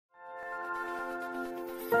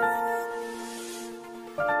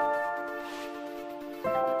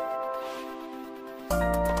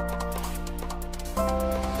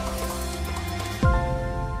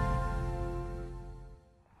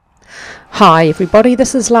Hi everybody,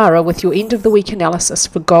 this is Lara with your end of the week analysis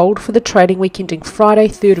for gold for the trading week ending Friday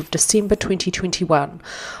 3rd of December 2021.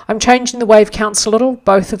 I'm changing the wave counts a little,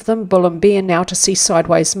 both of them bull and bear now to see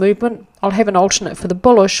sideways movement. I'll have an alternate for the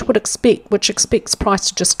bullish which expects price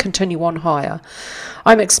to just continue on higher.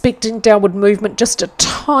 I'm expecting downward movement just a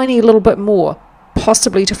tiny little bit more,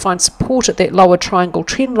 possibly to find support at that lower triangle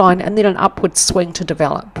trend line and then an upward swing to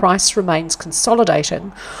develop. Price remains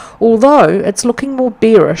consolidating, although it's looking more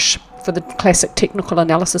bearish for the classic technical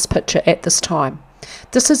analysis picture at this time.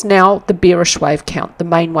 This is now the bearish wave count, the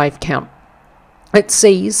main wave count. It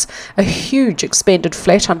sees a huge expanded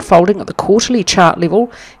flat unfolding at the quarterly chart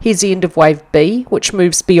level. Here's the end of wave B, which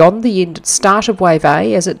moves beyond the start of wave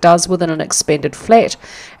A as it does within an expanded flat,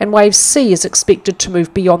 and wave C is expected to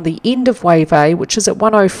move beyond the end of wave A, which is at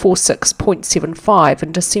 1046.75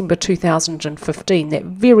 in December 2015, that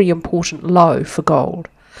very important low for gold.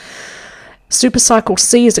 Supercycle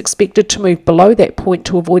C is expected to move below that point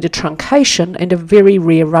to avoid a truncation and a very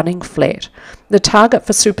rare running flat. The target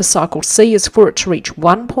for supercycle C is for it to reach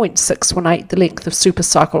 1.618, the length of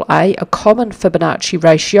supercycle A, a common Fibonacci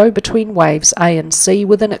ratio between waves A and C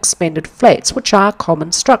within expanded flats, which are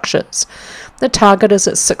common structures. The target is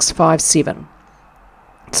at 657.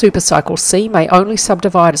 Supercycle C may only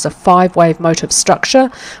subdivide as a 5-wave motive structure.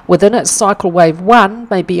 Within it, cycle wave 1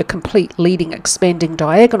 may be a complete leading expanding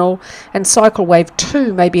diagonal, and cycle wave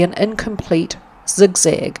 2 may be an incomplete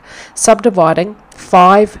zigzag, subdividing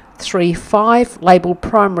 5, 3, 5, labelled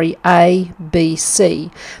primary A, B, C.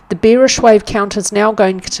 The bearish wave count is now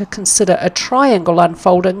going to consider a triangle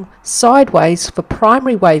unfolding sideways for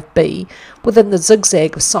primary wave B within the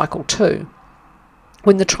zigzag of cycle 2.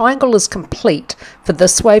 When the triangle is complete for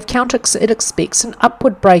this wave count, it expects an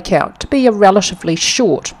upward breakout to be a relatively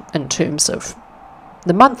short, in terms of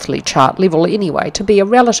the monthly chart level anyway, to be a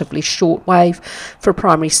relatively short wave for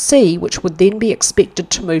primary C, which would then be expected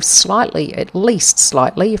to move slightly, at least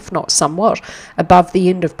slightly, if not somewhat, above the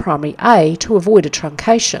end of primary A to avoid a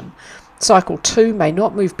truncation. Cycle 2 may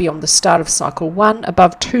not move beyond the start of cycle 1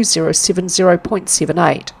 above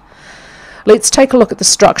 2070.78. Let's take a look at the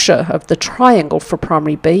structure of the triangle for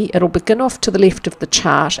primary B. It'll begin off to the left of the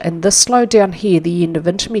chart, and this low down here, the end of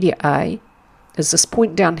intermediate A, is this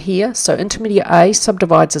point down here. So intermediate A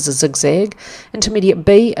subdivides as a zigzag, intermediate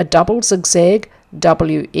B a double zigzag,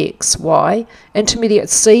 WXY, intermediate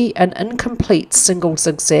C an incomplete single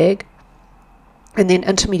zigzag, and then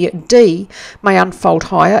intermediate D may unfold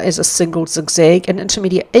higher as a single zigzag, and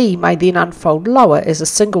intermediate E may then unfold lower as a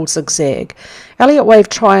single zigzag. Elliott wave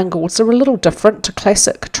triangles are a little different to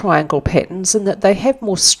classic triangle patterns in that they have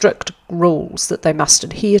more strict rules that they must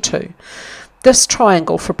adhere to. This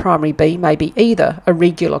triangle for primary B may be either a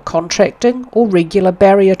regular contracting or regular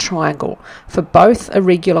barrier triangle. For both a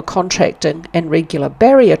regular contracting and regular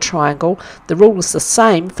barrier triangle, the rule is the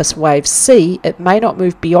same for wave C. It may not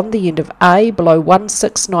move beyond the end of A below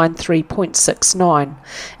 1693.69.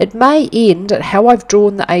 It may end at how I've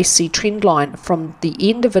drawn the AC trend line from the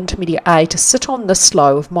end of intermediate A to sit on this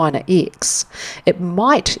low of minor x. It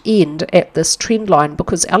might end at this trend line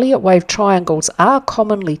because Elliott wave triangles are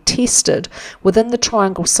commonly tested within the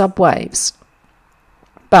triangle subwaves,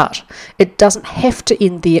 but it doesn't have to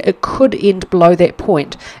end there. It could end below that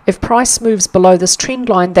point. If price moves below this trend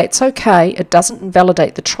line, that's okay. It doesn't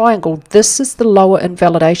invalidate the triangle. This is the lower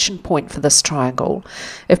invalidation point for this triangle.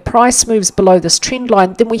 If price moves below this trend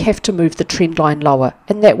line, then we have to move the trend line lower,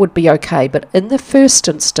 and that would be okay. But in the first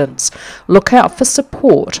instance, look out for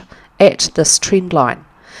support at this trend line.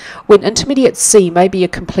 When intermediate C may be a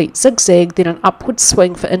complete zigzag, then an upward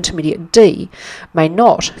swing for intermediate D may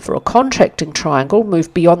not, for a contracting triangle,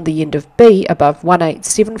 move beyond the end of B above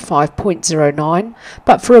 1875.09,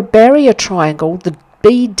 but for a barrier triangle, the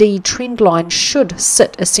BD trend line should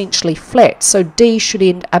sit essentially flat, so D should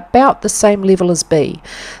end about the same level as B.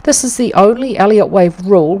 This is the only Elliott wave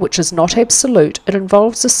rule which is not absolute. It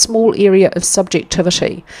involves a small area of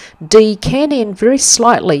subjectivity. D can end very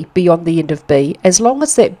slightly beyond the end of B. As long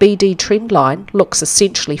as that BD trend line looks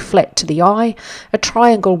essentially flat to the eye, a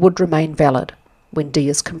triangle would remain valid. When D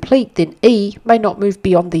is complete, then E may not move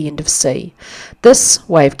beyond the end of C. This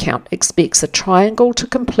wave count expects a triangle to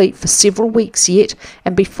complete for several weeks yet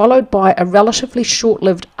and be followed by a relatively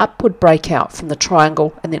short-lived upward breakout from the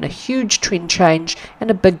triangle and then a huge trend change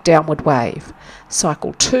and a big downward wave.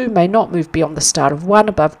 Cycle 2 may not move beyond the start of 1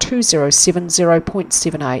 above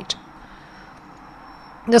 2070.78.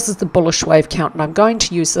 This is the bullish wave count, and I'm going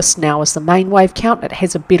to use this now as the main wave count. It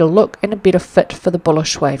has a better look and a better fit for the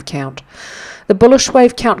bullish wave count. The bullish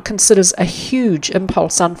wave count considers a huge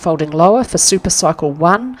impulse unfolding lower for supercycle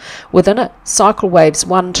 1. Within it, cycle waves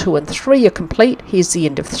 1, 2 and 3 are complete. Here's the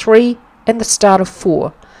end of 3 and the start of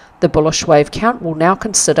 4. The bullish wave count will now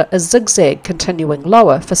consider a zigzag continuing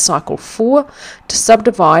lower for cycle 4 to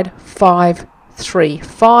subdivide 5, 3,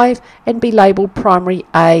 5 and be labelled primary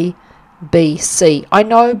A, B, C. I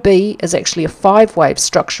know B is actually a 5-wave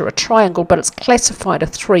structure, a triangle, but it's classified a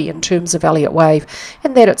 3 in terms of Elliott wave,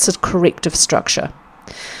 and that it's a corrective structure.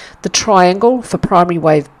 The triangle for primary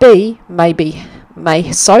wave B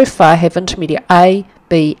may so far have intermediate A,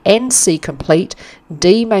 B and C complete,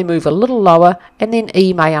 D may move a little lower, and then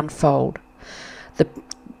E may unfold. The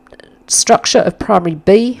structure of primary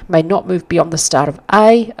B may not move beyond the start of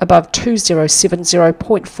A above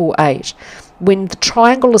 2070.48. When the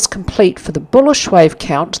triangle is complete for the bullish wave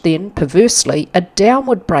count, then, perversely, a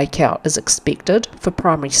downward breakout is expected for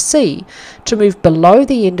primary C to move below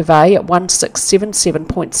the end of A at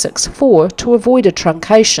 1677.64 to avoid a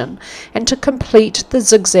truncation and to complete the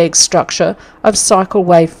zigzag structure of cycle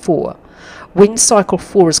wave 4. When cycle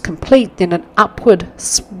 4 is complete, then a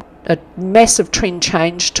massive trend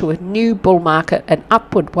change to a new bull market, an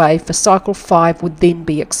upward wave for cycle 5 would then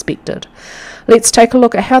be expected. Let's take a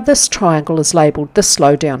look at how this triangle is labelled. This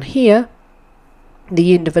low down here,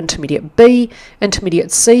 the end of intermediate B,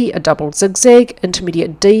 intermediate C, a double zigzag,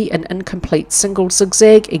 intermediate D, an incomplete single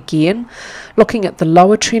zigzag. Again, looking at the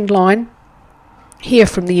lower trend line, here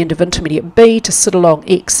from the end of intermediate B to sit along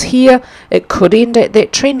X here, it could end at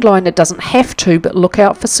that trend line. It doesn't have to, but look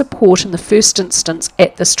out for support in the first instance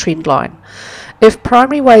at this trend line. If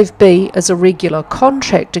primary wave B is a regular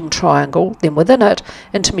contracting triangle, then within it,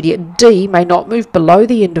 intermediate D may not move below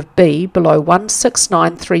the end of B, below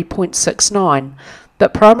 1693.69.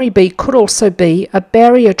 But primary B could also be a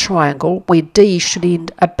barrier triangle where D should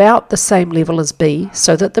end about the same level as B,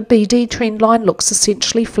 so that the BD trend line looks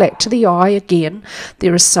essentially flat to the eye. Again,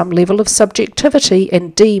 there is some level of subjectivity,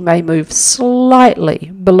 and D may move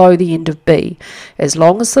slightly below the end of B. As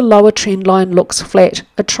long as the lower trend line looks flat,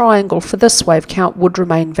 a triangle for this wave count would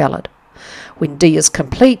remain valid. When D is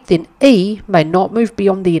complete, then E may not move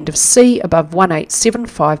beyond the end of C above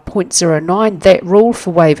 1875.09. That rule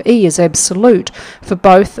for wave E is absolute for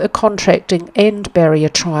both a contracting and barrier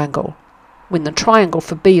triangle. When the triangle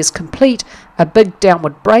for B is complete, a big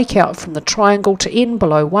downward breakout from the triangle to end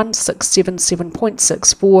below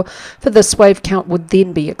 1677.64 for this wave count would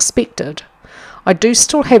then be expected. I do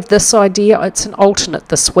still have this idea. It's an alternate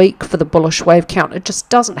this week for the bullish wave count. It just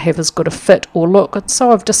doesn't have as good a fit or look, and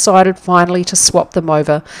so I've decided finally to swap them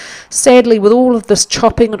over. Sadly, with all of this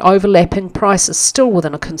chopping and overlapping, price is still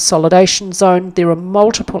within a consolidation zone. There are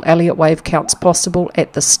multiple Elliott wave counts possible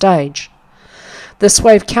at this stage. This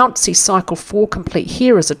wave count sees cycle 4 complete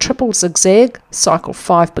here as a triple zigzag, cycle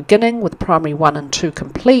 5 beginning with primary 1 and 2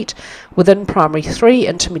 complete, within primary 3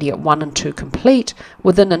 intermediate 1 and 2 complete,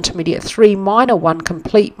 within intermediate 3 minor 1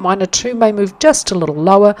 complete. Minor 2 may move just a little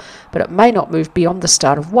lower, but it may not move beyond the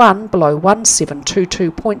start of 1 below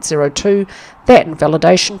 1722.02. That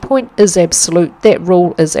invalidation point is absolute. That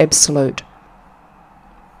rule is absolute.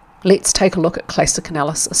 Let's take a look at classic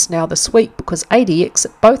analysis now this week, because ADX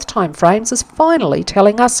at both time frames is finally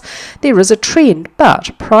telling us there is a trend,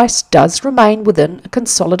 but price does remain within a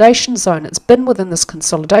consolidation zone. It's been within this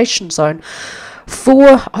consolidation zone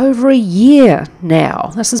for over a year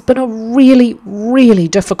now. This has been a really, really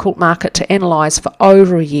difficult market to analyse for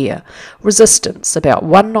over a year. Resistance about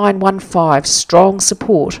 1915, strong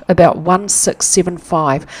support about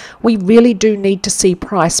 1675. We really do need to see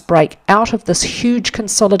price break out of this huge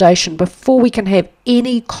consolidation before we can have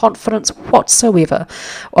any confidence whatsoever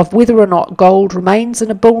of whether or not gold remains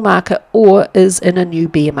in a bull market or is in a new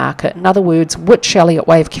bear market. In other words, which Elliott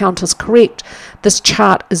wave count is correct. This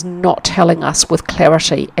chart is not telling us with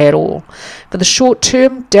clarity at all. For the short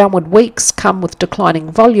term, downward weeks come with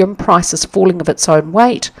declining volume, price is falling of its own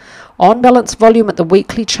weight. On balance, volume at the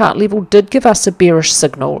weekly chart level did give us a bearish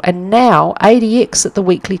signal, and now ADX at the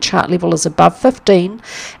weekly chart level is above 15,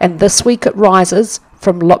 and this week it rises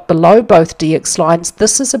from below both DX lines.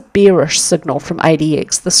 This is a bearish signal from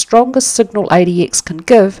ADX, the strongest signal ADX can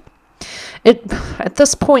give. It, at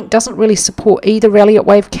this point, doesn't really support either Elliott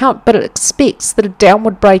wave count, but it expects that a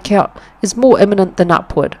downward breakout is more imminent than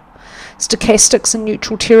upward. Stochastics in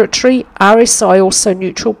neutral territory, RSI also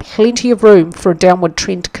neutral, plenty of room for a downward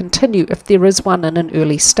trend to continue if there is one in an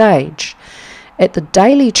early stage. At the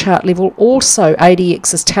daily chart level also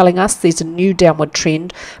ADX is telling us there's a new downward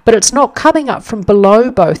trend, but it's not coming up from below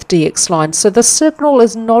both DX lines, so the signal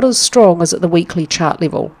is not as strong as at the weekly chart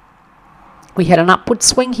level. We had an upward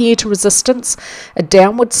swing here to resistance, a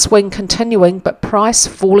downward swing continuing, but price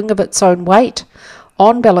falling of its own weight.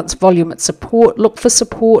 On balance volume at support, look for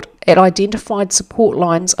support at identified support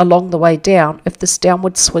lines along the way down if this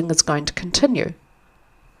downward swing is going to continue.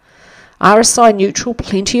 RSI neutral,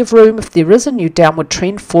 plenty of room if there is a new downward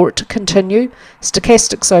trend for it to continue.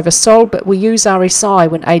 Stochastics oversold, but we use RSI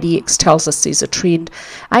when ADX tells us there's a trend.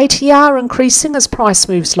 ATR increasing as price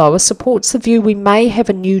moves lower supports the view we may have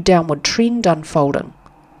a new downward trend unfolding.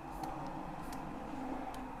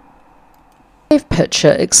 Wave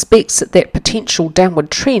picture expects that potential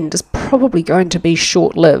downward trend is probably going to be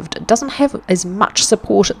short-lived. It doesn't have as much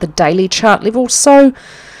support at the daily chart level, so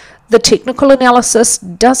the technical analysis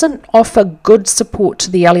doesn't offer good support to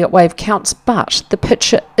the Elliott wave counts, but the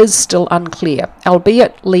picture is still unclear,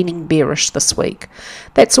 albeit leaning bearish this week.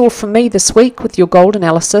 That's all from me this week with your gold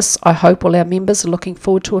analysis. I hope all our members are looking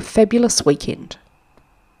forward to a fabulous weekend.